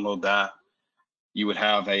and download that. You would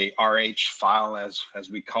have a RH file, as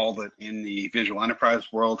we called it in the Visual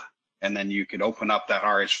Enterprise world, and then you could open up that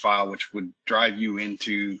RH file, which would drive you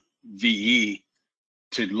into VE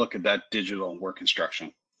to look at that digital work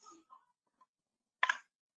instruction.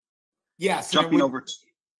 Yes, Jumping over.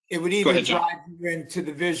 It would either drive you into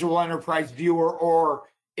the Visual Enterprise viewer or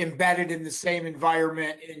embedded in the same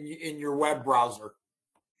environment in your web browser.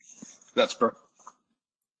 That's correct.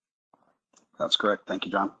 That's correct. Thank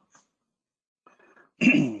you, John.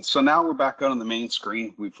 So now we're back out on the main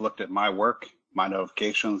screen. We've looked at my work, my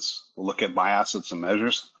notifications. We'll look at my assets and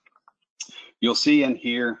measures. You'll see in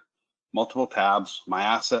here multiple tabs, my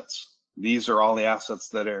assets. These are all the assets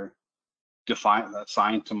that are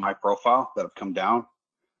assigned to my profile that have come down.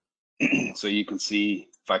 So you can see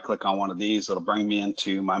if I click on one of these, it'll bring me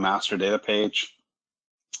into my master data page.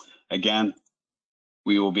 Again,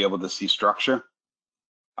 we will be able to see structure.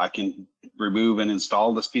 I can remove and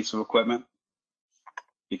install this piece of equipment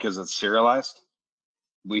because it's serialized.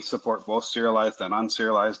 We support both serialized and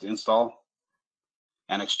unserialized install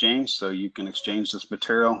and exchange. So you can exchange this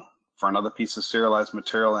material for another piece of serialized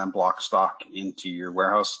material and block stock into your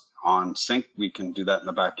warehouse on sync. We can do that in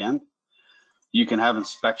the back end. You can have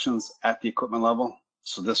inspections at the equipment level.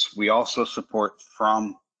 So this, we also support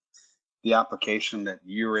from the application that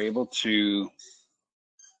you're able to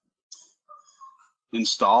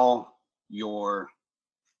install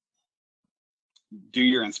do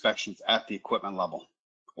your inspections at the equipment level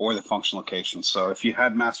or the function location. So if you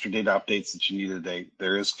had master data updates that you needed,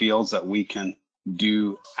 there is fields that we can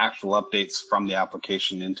do actual updates from the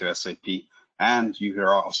application into SAP. And you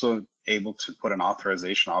are also able to put an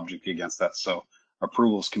authorization object against that. So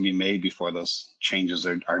approvals can be made before those changes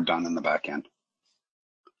are done in the back end.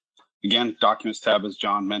 Again, documents tab, as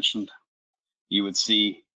John mentioned, you would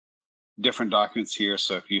see different documents here.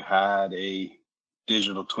 So if you had a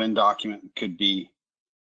digital twin document could be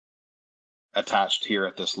attached here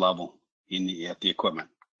at this level at the equipment,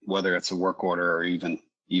 whether it's a work order or even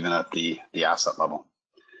at the asset level.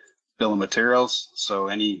 Bill of materials, so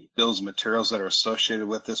any bills of materials that are associated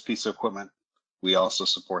with this piece of equipment, we also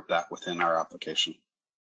support that within our application.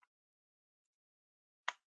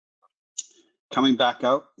 Coming back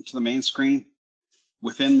out to the main screen,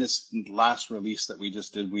 within this last release that we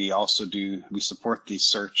just did, we support the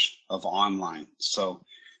search of online. So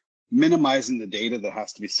minimizing the data that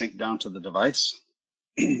has to be synced down to the device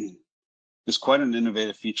is quite an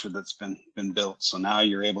innovative feature that's been built. So now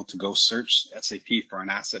you're able to go search SAP for an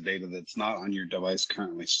asset data that's not on your device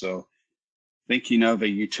currently. So thinking of a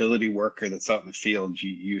utility worker that's out in the field,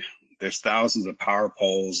 there's thousands of power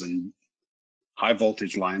poles and high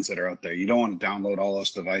voltage lines that are out there. You don't want to download all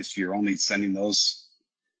those devices. You're only sending those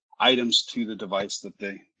items to the device that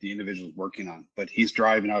the individual is working on. But he's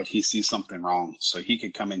driving out, he sees something wrong. So he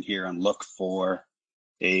could come in here and look for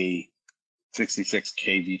a 66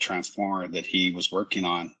 kV transformer that he was working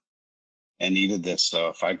on and needed this. So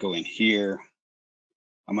if I go in here,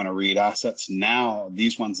 I'm going to read assets. Now,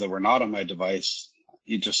 these ones that were not on my device,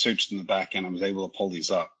 he just searched in the back end. I was able to pull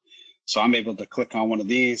these up. So I'm able to click on one of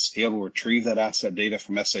these. He'll retrieve that asset data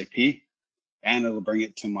from SAP and it'll bring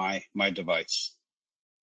it to my device.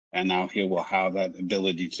 And now he will have that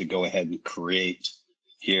ability to go ahead and create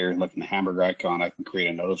here, look in the hamburger icon, I can create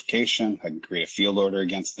a notification. I can create a field order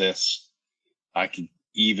against this. I could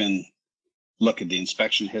even look at the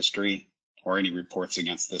inspection history or any reports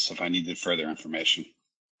against this if I needed further information.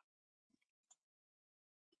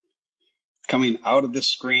 Coming out of this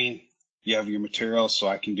screen, you have your materials, so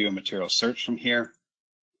I can do a material search from here.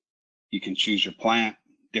 You can choose your plant,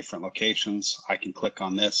 different locations. I can click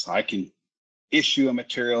on this. I can issue a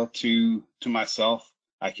material to myself.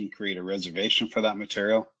 I can create a reservation for that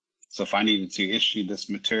material. So if I needed to issue this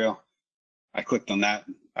material, I clicked on that.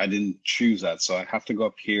 I didn't choose that, so I have to go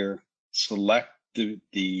up here, select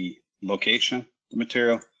the location, the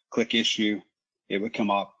material, click issue. It would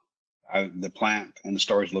come up. The plant and the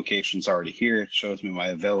storage location is already here. It shows me my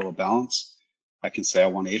available balance. I can say I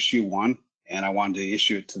want to issue one, and I wanted to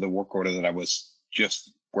issue it to the work order that I was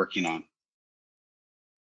just working on.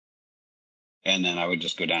 And then I would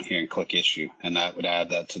just go down here and click issue, and that would add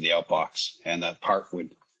that to the outbox, and that part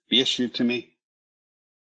would be issued to me.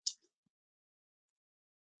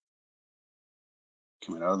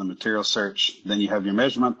 Coming out of the material search, then you have your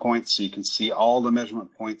measurement points, so you can see all the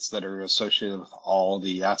measurement points that are associated with all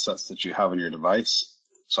the assets that you have on your device.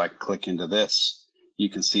 So I can click into this. You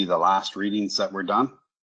can see the last readings that were done.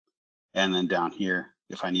 And then down here,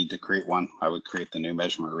 if I need to create one, I would create the new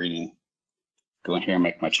measurement reading. Go in here and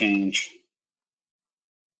make my change.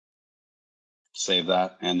 Save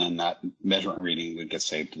that, and then that measurement reading would get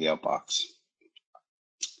saved to the outbox.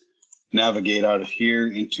 Navigate out of here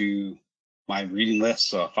into my reading list.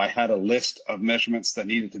 So if I had a list of measurements that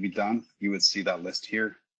needed to be done, you would see that list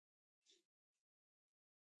here.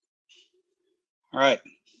 All right,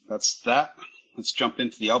 that's that. Let's jump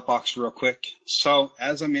into the outbox real quick. So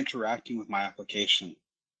as I'm interacting with my application,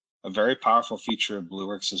 a very powerful feature of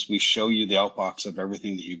BlueWorx is we show you the outbox of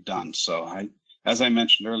everything that you've done. So as I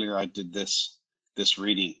mentioned earlier, I did this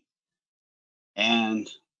reading, and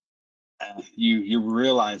you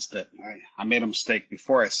realize that I made a mistake.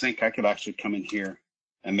 Before I sync, I could actually come in here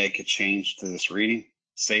and make a change to this reading,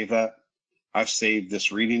 save that. I've saved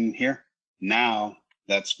this reading here. Now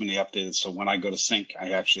that's been updated. So when I go to sync,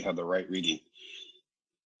 I actually have the right reading.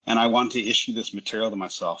 And I want to issue this material to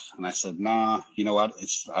myself. And I said, nah, you know what?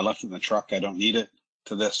 I left it in the truck. I don't need it.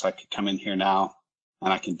 To this, I could come in here now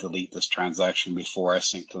and I can delete this transaction before I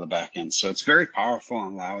sync to the back end. So it's very powerful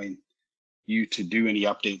in allowing you to do any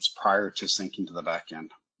updates prior to syncing to the back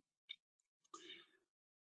end.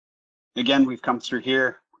 Again, we've come through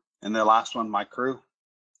here, and the last one, my crew.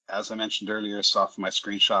 As I mentioned earlier, so off my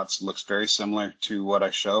screenshots, looks very similar to what I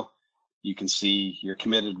show. You can see your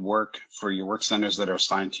committed work for your work centers that are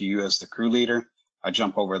assigned to you as the crew leader. I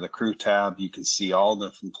jump over the crew tab. You can see all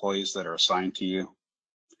the employees that are assigned to you.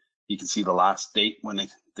 You can see the last date when they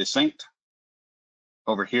synced.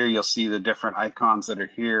 Over here, you'll see the different icons that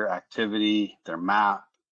are here: activity, their map,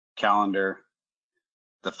 calendar,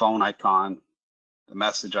 the phone icon, the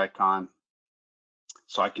message icon.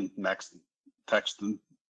 So I can text them,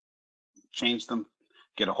 change them,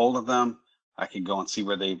 get a hold of them. I can go and see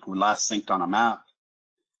where they were last synced on a map.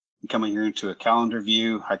 And coming here into a calendar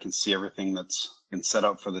view, I can see everything that's been set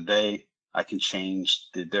up for the day. I can change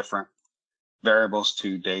the different variables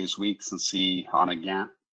to days, weeks, and see on a Gantt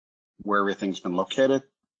where everything's been located.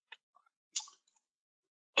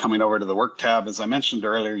 Coming over to the work tab, as I mentioned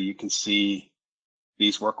earlier, you can see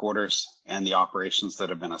these work orders and the operations that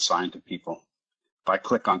have been assigned to people. If I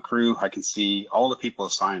click on crew, I can see all the people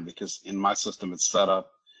assigned, because in my system it's set up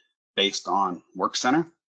based on work center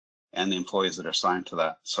and the employees that are assigned to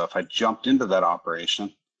that. So if I jumped into that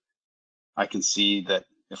operation, I can see that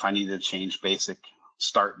if I need to change basic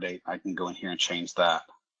start date, I can go in here and change that.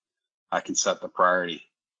 I can set the priority.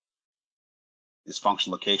 This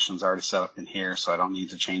function location is already set up in here, so I don't need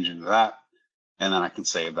to change into that. And then I can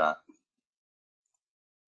save that.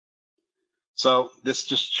 So this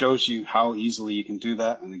just shows you how easily you can do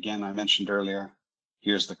that. And again, I mentioned earlier,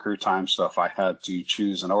 here's the crew time. So if I had to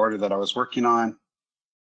choose an order that I was working on,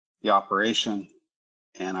 the operation,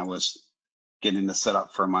 and I was getting this set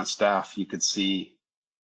up for my staff, you could see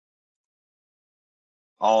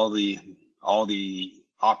all the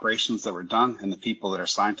operations that were done and the people that are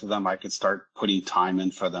assigned to them. I could start putting time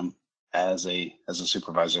in for them as a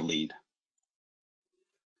supervisor lead.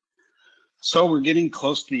 So we're getting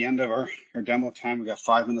close to the end of our demo time. We've got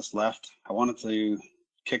 5 minutes left. I wanted to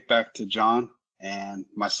kick back to John and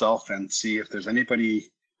myself and see if there's anybody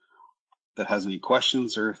that has any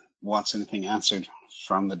questions or wants anything answered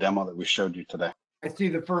from the demo that we showed you today. I see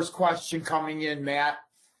the first question coming in, Matt.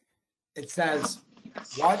 It says,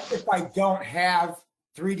 what if I don't have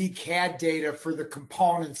 3D CAD data for the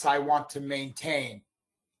components I want to maintain?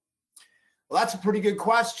 Well, that's a pretty good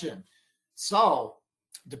question. So,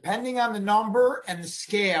 depending on the number and the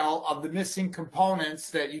scale of the missing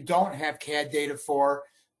components that you don't have CAD data for,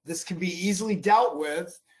 this can be easily dealt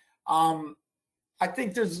with. I'd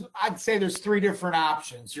say there's 3 different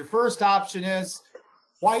options. Your first option is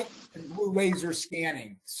white and blue laser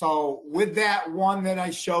scanning. So with that one that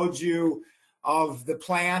I showed you of the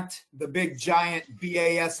plant, the big giant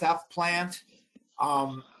BASF plant,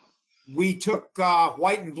 we took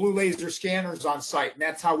white and blue laser scanners on site, and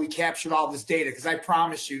that's how we captured all this data, because I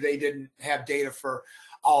promise you they didn't have data for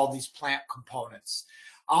all these plant components.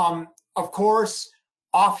 Of course,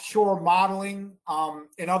 offshore modeling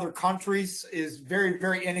in other countries is very,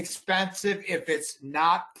 very inexpensive if it's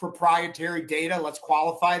not proprietary data. Let's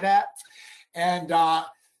qualify that. And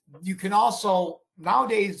you can also,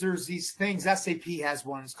 nowadays, there's these things, SAP has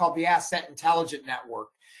one, it's called the Asset Intelligent Network.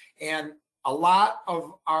 And a lot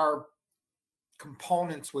of our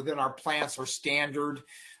components within our plants are standard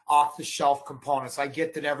off-the-shelf components. I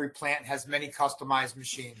get that every plant has many customized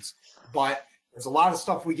machines, but there's a lot of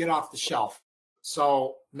stuff we get off the shelf.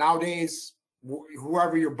 So nowadays,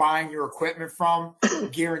 whoever you're buying your equipment from,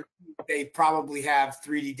 guarantee they probably have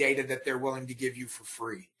 3D data that they're willing to give you for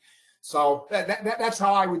free. So that's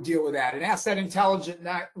how I would deal with that. An Asset Intelligent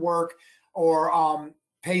Network, or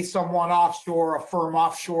pay someone offshore, a firm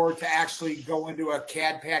offshore, to actually go into a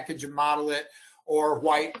CAD package and model it, or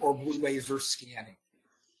white or blue laser scanning.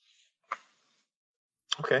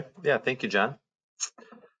 Okay, yeah, thank you, John.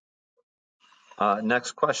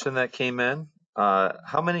 Next question that came in,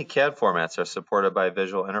 how many CAD formats are supported by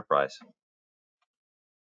Visual Enterprise?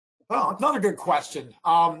 Well, another good question.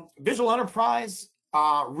 Visual Enterprise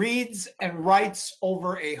reads and writes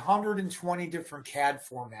over 120 different CAD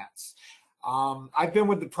formats. I've been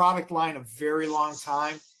with the product line a very long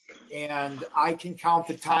time, and I can count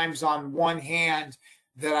the times on one hand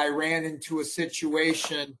that I ran into a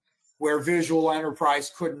situation where Visual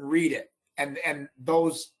Enterprise couldn't read it. And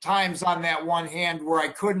those times on that one hand where I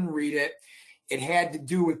couldn't read it, it had to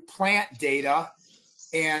do with plant data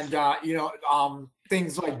and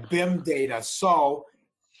things like BIM data. So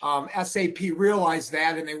SAP realized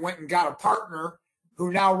that, and they went and got a partner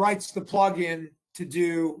who now writes the plugin to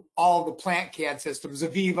do all the plant CAD systems: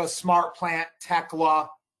 Aviva, Smart Plant, Tekla,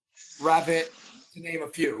 Revit, to name a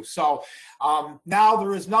few. So now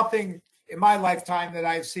there is nothing in my lifetime that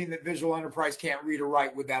I've seen that Visual Enterprise can't read or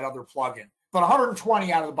write with that other plugin. But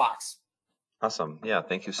 120 out of the box. Awesome. Yeah,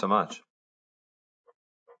 thank you so much.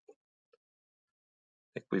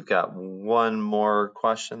 I think we've got one more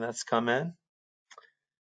question that's come in.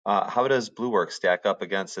 How does BlueWorx stack up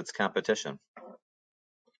against its competition?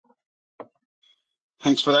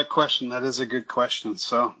 Thanks for that question. That is a good question.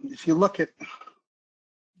 So if you look at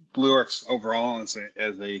BlueWorx overall as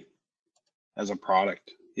a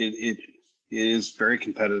product, it is very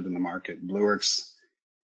competitive in the market. BlueWorx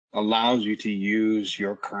allows you to use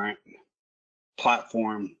your current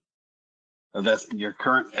platform, your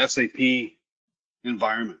current SAP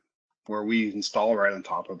environment, where we install right on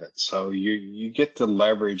top of it. So you get to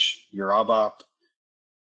leverage your ABAP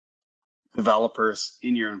developers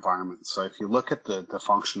in your environment. So if you look at the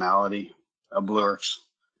functionality of BlueWorx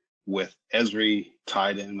with Esri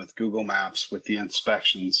tied in with Google Maps, with the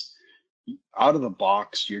inspections, out of the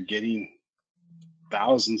box, you're getting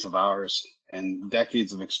thousands of hours and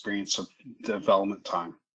decades of experience of development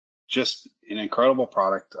time. Just an incredible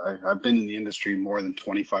product. I've been in the industry more than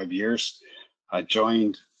 25 years. I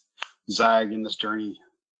joined ZAG in this journey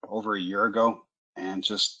over a year ago, and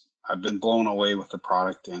just I've been blown away with the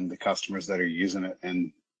product and the customers that are using it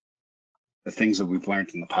and the things that we've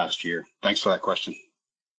learned in the past year. Thanks for that question.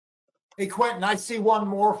 Hey, Quentin, I see one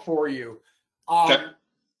more for you. Okay.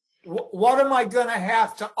 What am I going to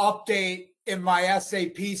have to update in my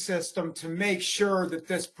SAP system to make sure that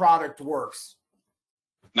this product works?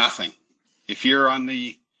 Nothing. If you're on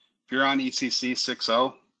ECC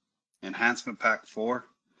 6.0, Enhancement Pack 4,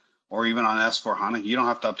 or even on S/4HANA, you don't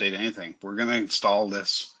have to update anything. We're going to install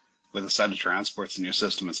this with a set of transports in your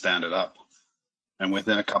system and stand it up. And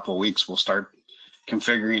within a couple of weeks, we'll start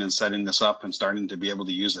configuring and setting this up and starting to be able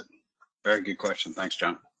to use it. Very good question. Thanks,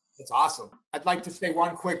 John. That's awesome. I'd like to say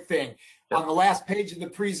one quick thing. On the last page of the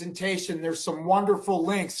presentation, there's some wonderful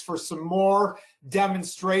links for some more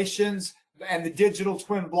demonstrations and the digital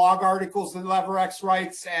twin blog articles that LeverX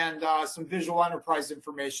writes and some Visual Enterprise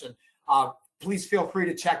information. Please feel free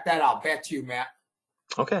to check that out. Back to you, Matt.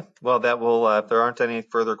 Okay, well, that will, if there aren't any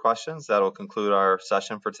further questions, that'll conclude our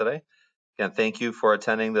session for today. Again, thank you for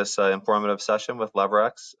attending this informative session with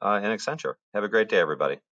LeverX and Accenture. Have a great day,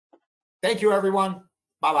 everybody. Thank you, everyone.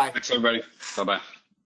 Bye-bye. Thanks, everybody. Bye-bye.